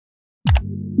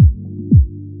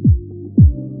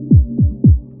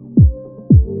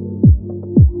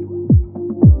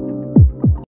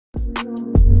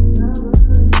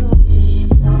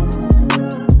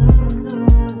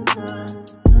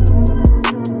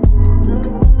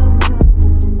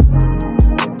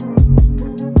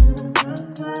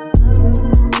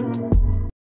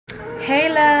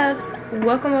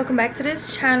welcome back to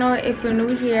this channel. If you're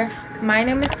new here, my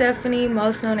name is Stephanie,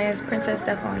 most known as Princess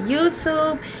Steph on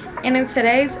YouTube. And in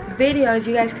today's video, as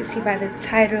you guys can see by the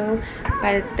title,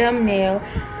 by the thumbnail,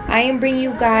 I am bringing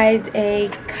you guys a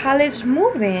college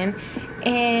move-in.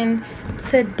 And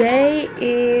today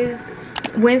is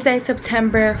Wednesday,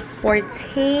 September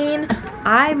 14.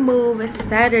 I move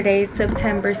Saturday,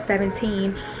 September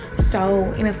 17.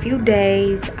 So in a few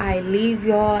days I leave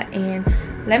y'all, and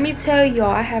let me tell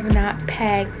y'all, I have not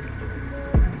packed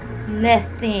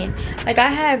nothing. Like, I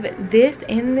have this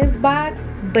in this box,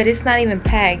 but it's not even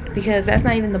packed because that's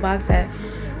not even the box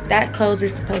that clothes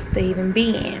is supposed to even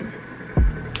be in.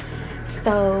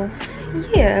 So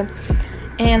yeah,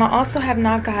 and I also have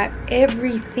not got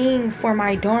everything for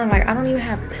my dorm. Like, I don't even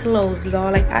have pillows,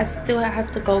 y'all. Like, I still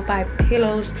have to go buy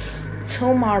pillows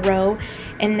tomorrow.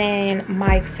 And then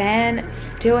my fan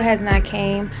still has not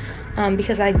came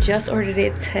because I just ordered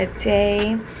it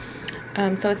today.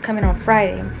 So it's coming on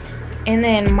Friday. And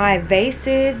then my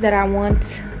vases that I want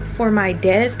for my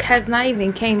desk has not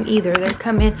even came either. They're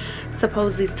coming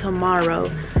supposedly tomorrow.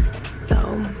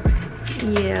 So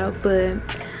yeah, but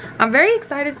I'm very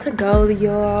excited to go,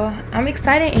 y'all. I'm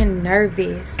excited and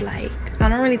nervous. Like, I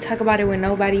don't really talk about it with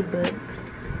nobody, but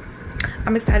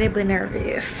I'm excited but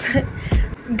nervous.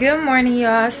 Good morning,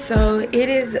 y'all. So it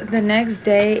is the next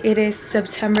day. It is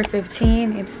September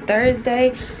 15. It's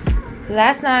Thursday.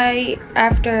 Last night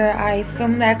after I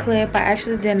filmed that clip, I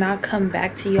actually did not come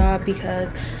back to y'all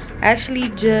because I actually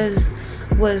just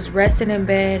was resting in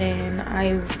bed and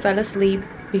I fell asleep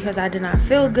because I did not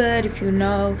feel good. If you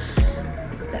know,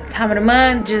 that time of the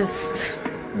month, just,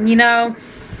 you know,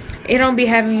 it don't be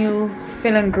having you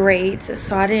feeling great.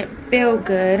 So I didn't feel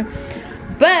good.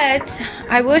 But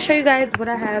I will show you guys what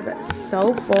I have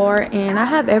so far, and I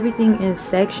have everything in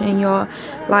section, y'all.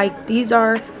 Like, these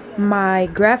are my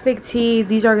graphic tees,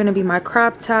 these are gonna be my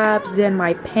crop tops, then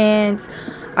my pants.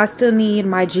 I still need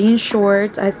my jean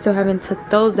shorts. I still haven't took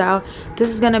those out. This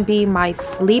is gonna be my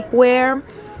sleepwear,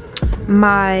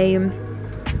 my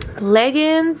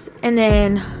leggings, and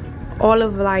then all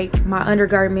of like my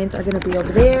undergarments are gonna be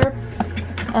over there.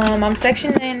 I'm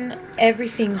sectioning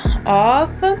everything off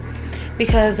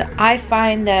because I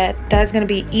find that that's gonna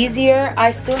be easier.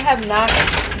 I still have not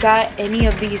got any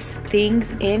of these things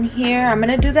in here. I'm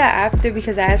gonna do that after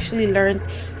because I actually learned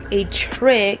a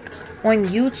trick on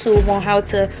YouTube on how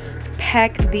to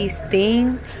pack these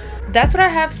things. That's what I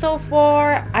have so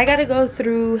far. I gotta go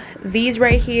through these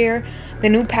right here, the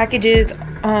new packages.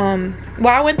 Well,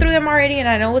 I went through them already and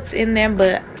I know what's in them,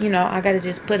 but you know, I gotta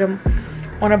just put them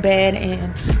on a bed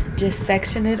and just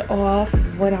section it off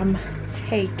what I'm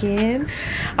taking.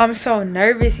 I'm so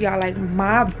nervous, y'all. Like,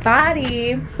 my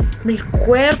body, mi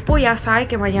cuerpo ya sabe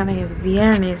que mañana es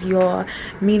viernes, y'all,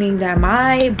 meaning that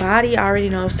my body already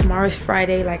knows tomorrow's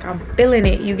Friday. Like, I'm feeling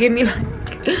it, you get me?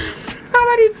 Like, my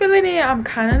body feeling it. I'm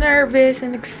kind of nervous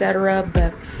and etc.,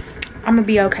 but I'm gonna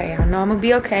be okay. I know I'm gonna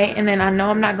be okay. And then I know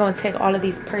I'm not gonna take all of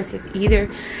these purses either,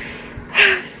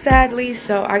 sadly.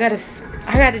 So I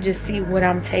gotta just see what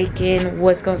I'm taking,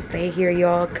 what's gonna stay here,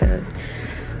 y'all, because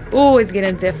oh, it's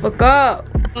getting difficult.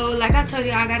 So like I told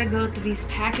you, I gotta go through these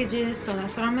packages, so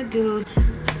that's what I'm gonna do.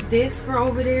 This for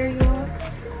over there, y'all,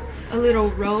 a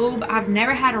little robe. I've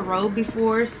never had a robe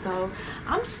before, so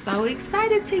I'm so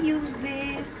excited to use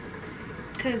this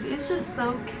because it's just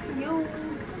so cute.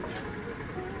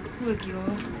 Look,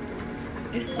 y'all,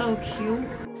 it's so cute.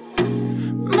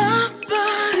 My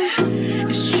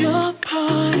body is your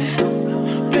party,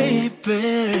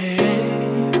 baby.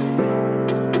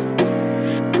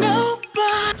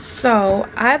 So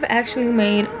I've actually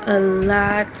made a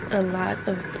lot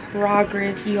of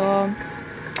progress, y'all.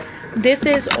 This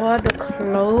is all the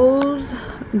clothes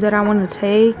that I want to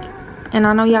take, and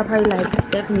I know y'all probably like,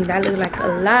 Stephanie, that looks like a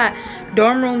lot.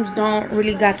 Dorm rooms don't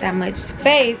really got that much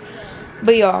space,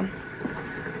 but y'all,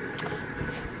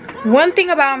 one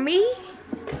thing about me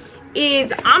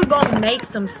is I'm gonna make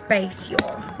some space,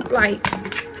 y'all. Like,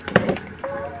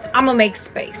 I'm gonna make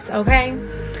space, okay?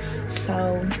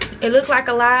 So it looked like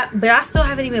a lot, but I still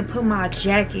haven't even put my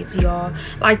jackets, y'all,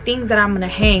 like things that I'm gonna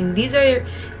hang. These are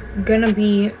gonna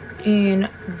be in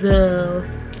the,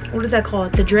 what is that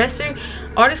called, the dresser.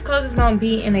 All this clothes is gonna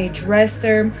be in a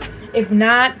dresser. If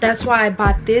not, that's why I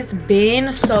bought this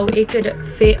bin, so it could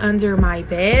fit under my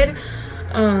bed.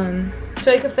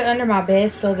 So it could fit under my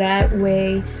bed, so that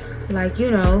way, like, you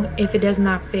know, if it does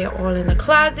not fit all in the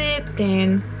closet,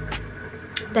 then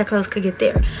that clothes could get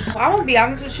there. I will be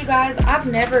honest with you guys, I've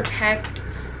never packed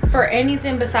for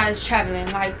anything besides traveling.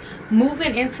 Like,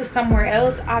 moving into somewhere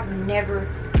else, I've never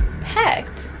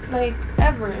packed, like,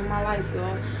 ever in my life,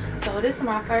 y'all. So this is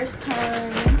my first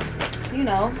time you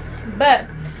know. But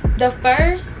the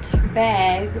first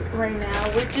bag right now,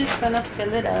 we're just gonna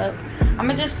fill it up. I'm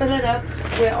gonna just fill it up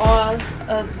with all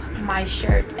of my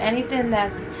shirts. Anything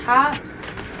that's tops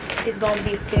is gonna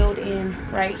be filled in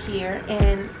right here,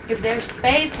 and if there's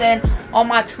space, then all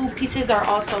my 2 pieces are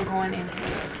also going in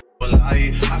here.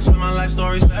 I swear my life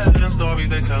stories better than stories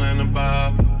they telling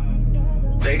about.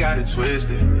 They got it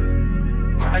twisted.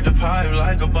 Ride the pipe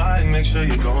like a bike, make sure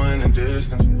you're going a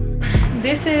distance.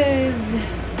 This is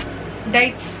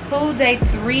day 2, day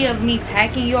 3 of me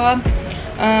packing, y'all.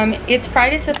 It's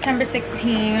Friday, September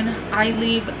 16. I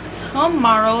leave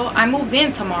tomorrow. I move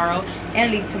in tomorrow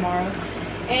and leave tomorrow.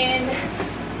 And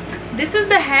this is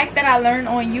the hack that I learned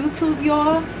on YouTube,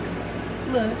 y'all.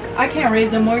 Look, I can't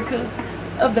raise it more because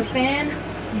of the fan,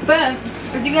 but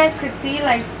as you guys can see,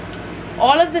 like,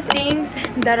 all of the things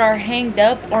that are hanged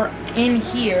up are in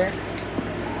here.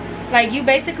 Like, you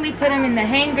basically put them in the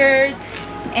hangers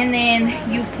and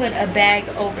then you put a bag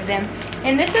over them.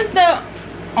 And this is the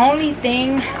only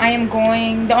thing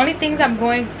the only things I'm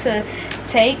going to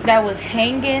take that was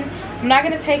hanging. I'm not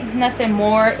gonna take nothing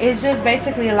more. It's just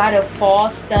basically a lot of fall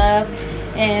stuff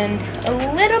and a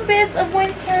little bit of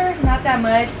winter, not that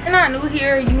much. If you're not new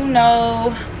here, you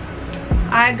know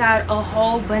I got a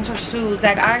whole bunch of shoes.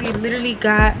 Like, I literally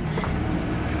got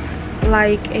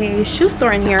like a shoe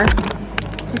store in here.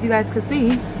 As you guys can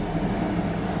see,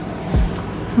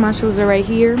 my shoes are right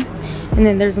here, and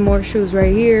then there's more shoes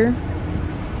right here,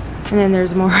 and then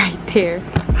there's more right there.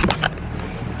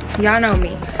 Y'all know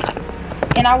me.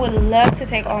 And I would love to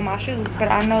take all my shoes, but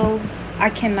I know I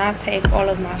cannot take all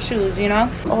of my shoes, you know.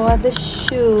 All the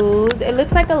shoes, it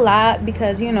looks like a lot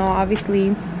because, you know,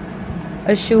 obviously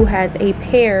a shoe has a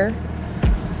pair,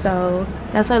 so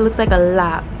that's why it looks like a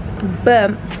lot.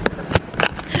 But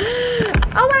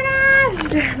oh my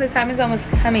gosh, the time is almost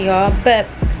coming, y'all. But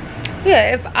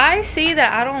yeah, if I see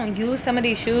that I don't use some of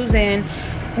these shoes, then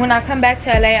when I come back to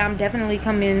LA, I'm definitely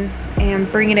coming and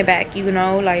bringing it back, you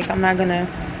know. Like, I'm not gonna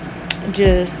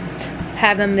just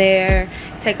have them there,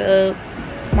 take up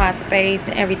my space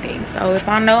and everything. So if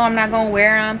I know I'm not gonna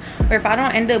wear them, or if I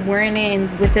don't end up wearing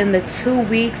it within the 2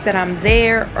 weeks that I'm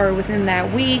there, or within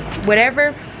that week,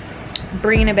 whatever,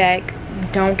 bringing it back,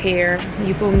 don't care,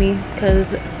 you feel me? Because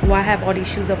why have all these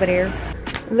shoes over there?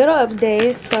 Little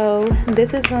update. So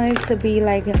this is going to be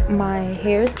like my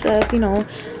hair stuff, you know,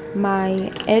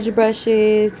 my edge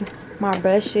brushes, my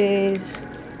brushes,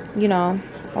 you know,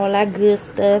 all that good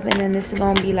stuff. And then this is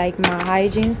gonna be like my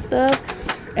hygiene stuff.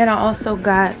 And I also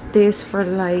got this for,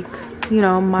 like, you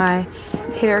know, my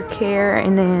hair care,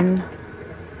 and then,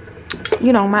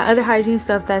 you know, my other hygiene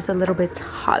stuff that's a little bit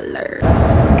taller.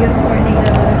 Good morning, y'all.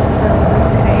 So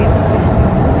today is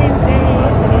officially moving day,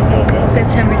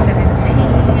 September 17,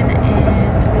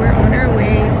 and we're on our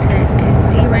way to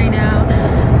SD right now.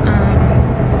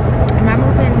 My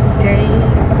moving day,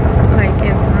 like,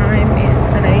 in time is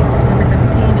today, September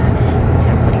 17 at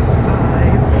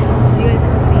 10:45. As you guys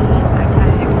can see, I got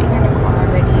everything in the car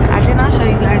already. I did not show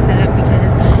you guys that because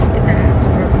it's a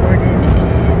hassle recording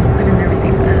and putting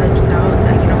everything up. So I was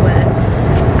like, you know what?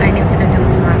 I ain't even gonna do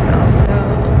it to myself. So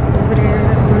over there,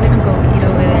 we're gonna go eat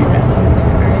over there. That's why we're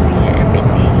going early and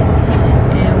everything.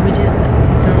 And we just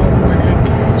don't want to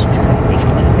catch traffic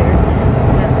either.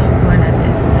 That's why we're going at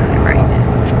this time right now.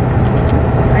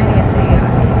 I need to tell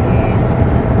y'all it is.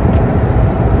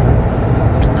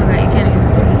 Okay, you can't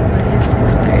even see, but it's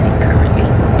 6:30 currently.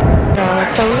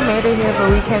 So we made it here, but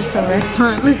we came to a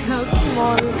restaurant. Look how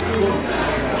small it is.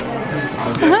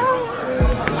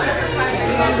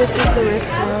 This is the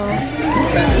restaurant.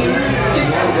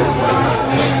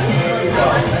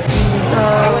 So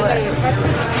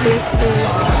this is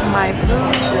my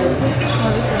food.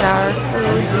 Well, this is our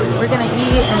food. We're gonna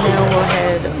eat and then we'll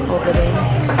head over there.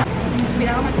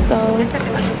 So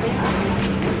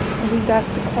we got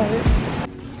the cart.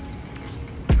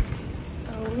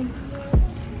 So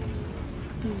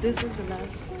this is the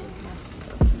last of my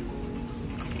stuff.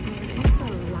 It's a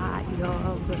lot,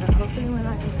 y'all, but hopefully when I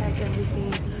unpack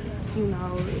everything, you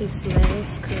know, it's less,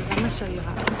 because I'm gonna show you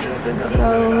how. So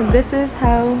this is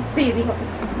how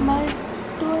my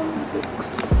dorm looks.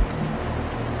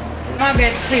 My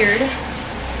bed's cleared.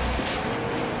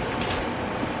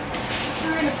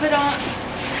 I'm gonna put on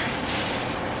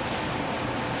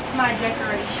my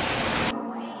decoration.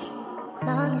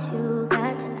 Long as you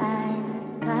got your eyes,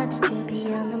 got your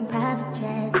trippy on them private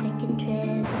jets, taking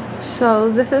trips. So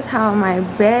this is how my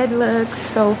bed looks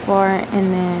so far,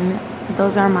 and then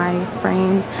those are my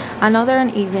frames. I know they're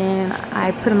uneven.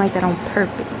 I put them like that on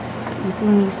purpose. You feel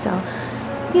me? So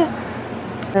yeah.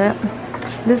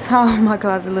 This is how my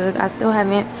closet look. I still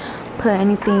haven't put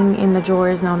anything in the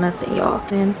drawers, no nothing, y'all.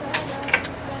 And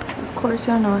of course,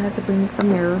 y'all know I had to bring a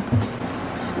mirror.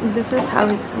 This is how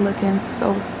it's looking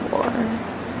so far.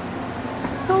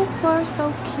 So far,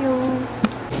 so cute.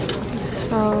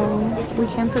 So we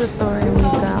came to the store and we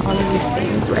got all of these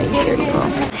things right here, y'all.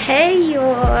 Hey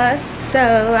y'all,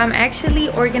 so I'm actually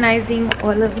organizing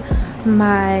all of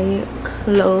my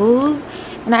clothes,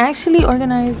 and I actually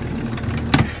organized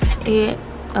it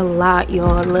a lot,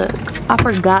 y'all. Look, I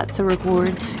forgot to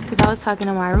record because I was talking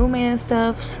to my roommate and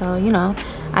stuff, so you know,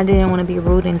 I didn't want to be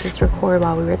rude and just record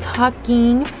while we were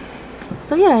talking.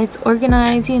 So yeah, it's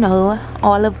organized, you know,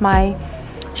 all of my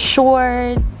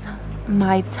shorts,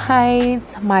 my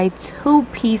tights, my two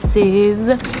pieces,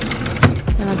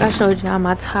 and like I showed y'all,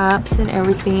 my tops and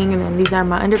everything. And then these are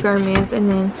my undergarments, and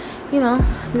then, you know,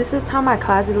 this is how my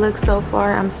closet looks so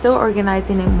far. I'm still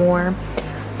organizing it more,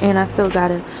 and I still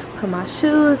gotta put my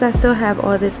shoes. I still have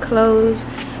all this clothes,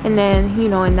 and then, you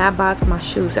know, in that box my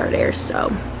shoes are there. So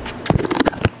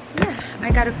yeah,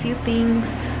 I got a few things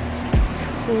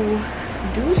to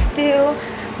do still,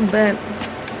 but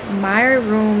my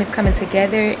room is coming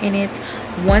together and it's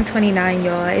 1:29,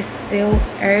 y'all. It's still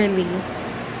early.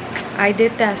 I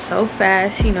did that so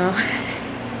fast, you know,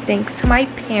 thanks to my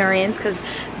parents, because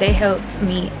they helped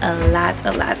me a lot,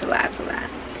 y'all.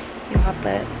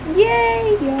 But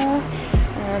yay, y'all.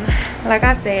 Like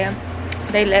I said,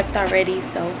 they left already,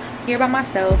 so here by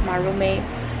myself. My roommate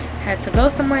had to go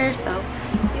somewhere, so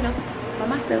you know, by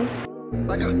myself.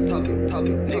 Like I'm talking,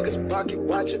 niggas pocket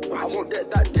watching. I want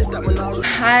that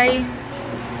I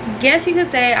guess you could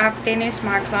say I finished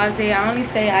my closet. I only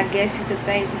say I guess you could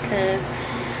say because,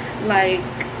 like,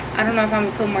 I don't know if I'm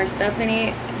gonna put more stuff in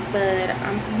it, but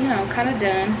I'm, you know, kind of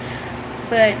done.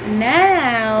 But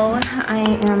now I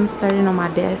am starting on my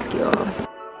desk, y'all.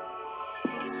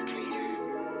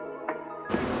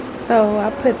 So I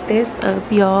put this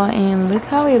up, y'all, and look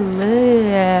how it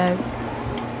looks.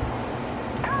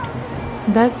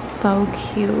 That's so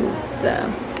cute.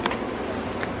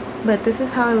 But this is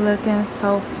how it's looking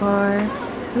so far.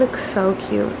 Looks so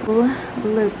cute.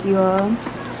 Look, y'all,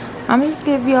 I'm just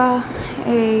give y'all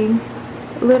a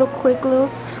quick little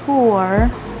tour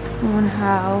on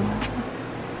how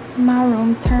my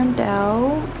room turned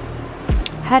out.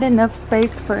 Had enough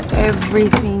space for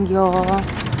everything, y'all.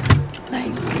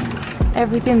 Like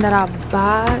everything that I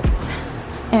bought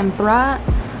and brought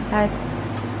has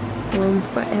room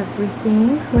for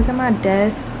everything. Look at my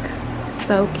desk,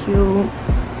 so cute.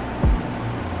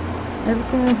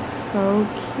 Everything is so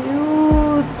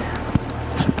cute.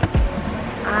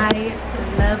 I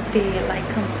loved it, like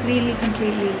completely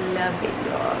love it,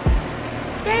 y'all.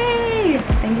 Yay!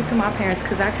 Thank you to my parents,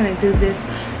 because I couldn't do this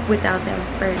without them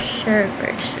for sure.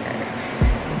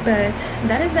 But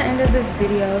that is the end of this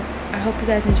video. I hope you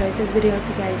guys enjoyed this video. If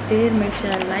you guys did, make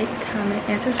sure to like, comment,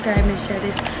 and subscribe, and share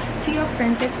this to your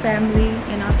friends and family.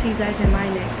 And I'll see you guys in my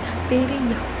next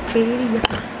video.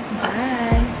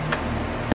 Bye.